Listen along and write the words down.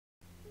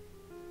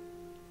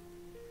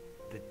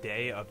the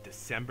day of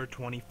December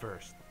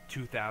 21st,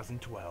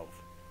 2012.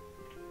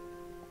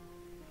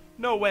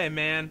 No way,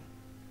 man.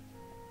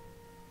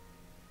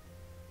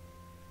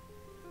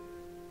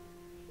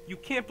 You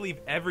can't believe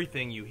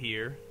everything you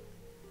hear.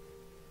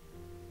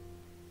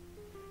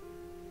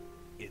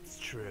 It's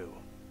true.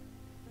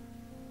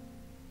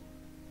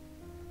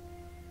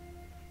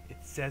 It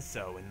says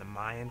so in the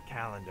Mayan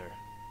calendar.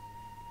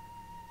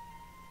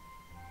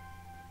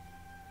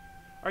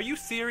 Are you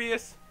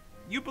serious?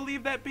 You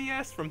believe that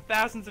BS from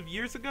thousands of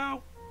years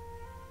ago?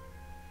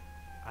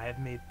 I have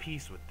made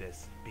peace with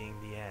this being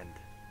the end.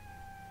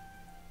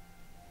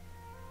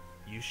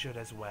 You should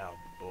as well,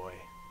 boy.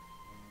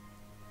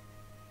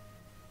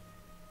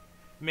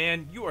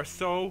 Man, you are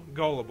so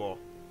gullible.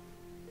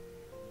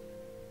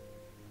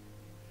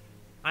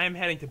 I am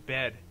heading to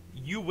bed.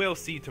 You will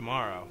see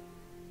tomorrow.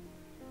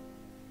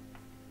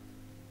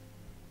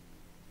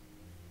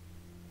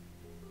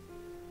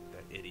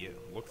 That idiot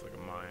looks like a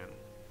Mayan.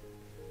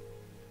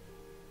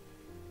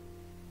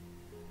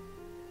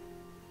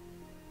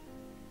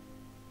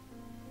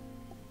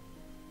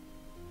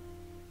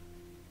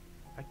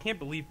 I can't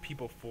believe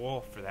people fall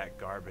for that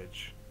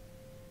garbage.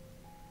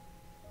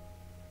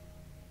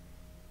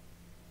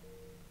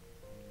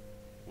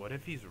 What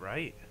if he's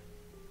right?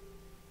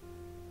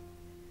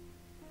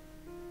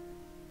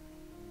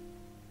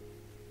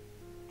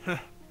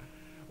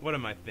 What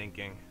am I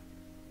thinking?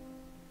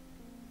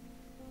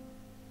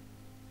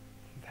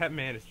 That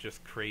man is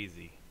just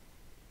crazy.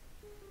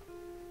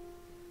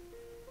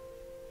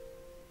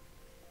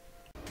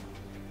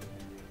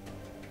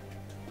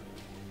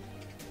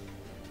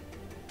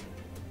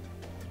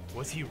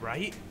 Was he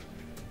right?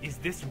 Is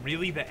this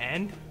really the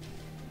end?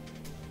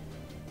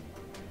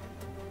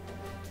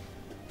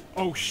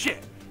 Oh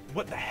shit!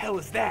 What the hell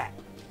is that?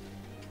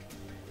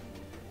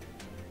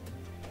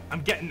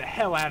 I'm getting the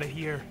hell out of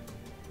here.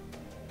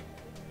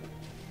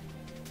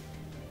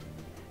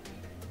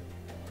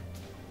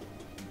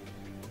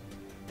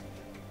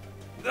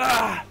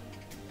 Ah!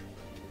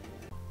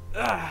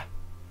 Ah!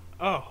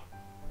 Oh,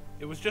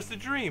 it was just a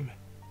dream.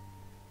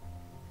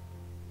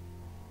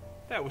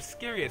 That was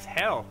scary as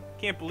hell.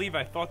 Can't believe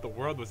I thought the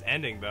world was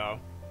ending, though.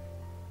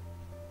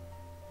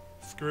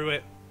 Screw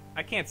it.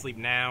 I can't sleep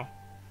now.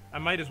 I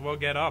might as well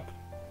get up.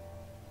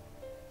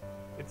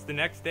 It's the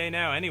next day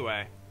now,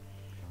 anyway.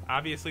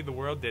 Obviously, the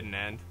world didn't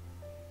end.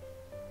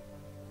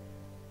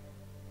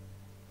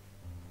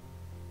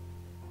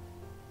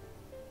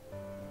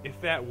 If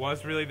that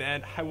was really the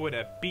end, I would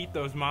have beat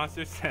those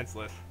monsters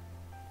senseless.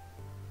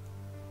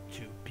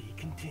 To be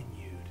continued.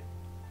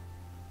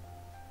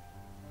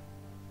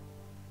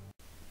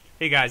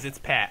 Hey guys, it's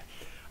Pat.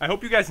 I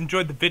hope you guys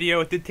enjoyed the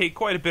video. It did take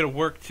quite a bit of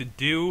work to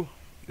do,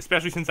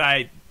 especially since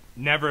I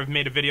never have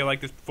made a video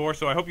like this before,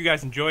 so I hope you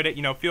guys enjoyed it.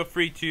 Feel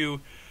free to,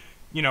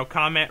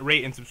 comment,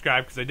 rate, and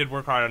subscribe, because I did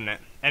work hard on it.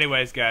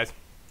 Anyways, guys,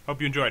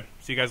 hope you enjoyed.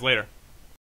 See you guys later.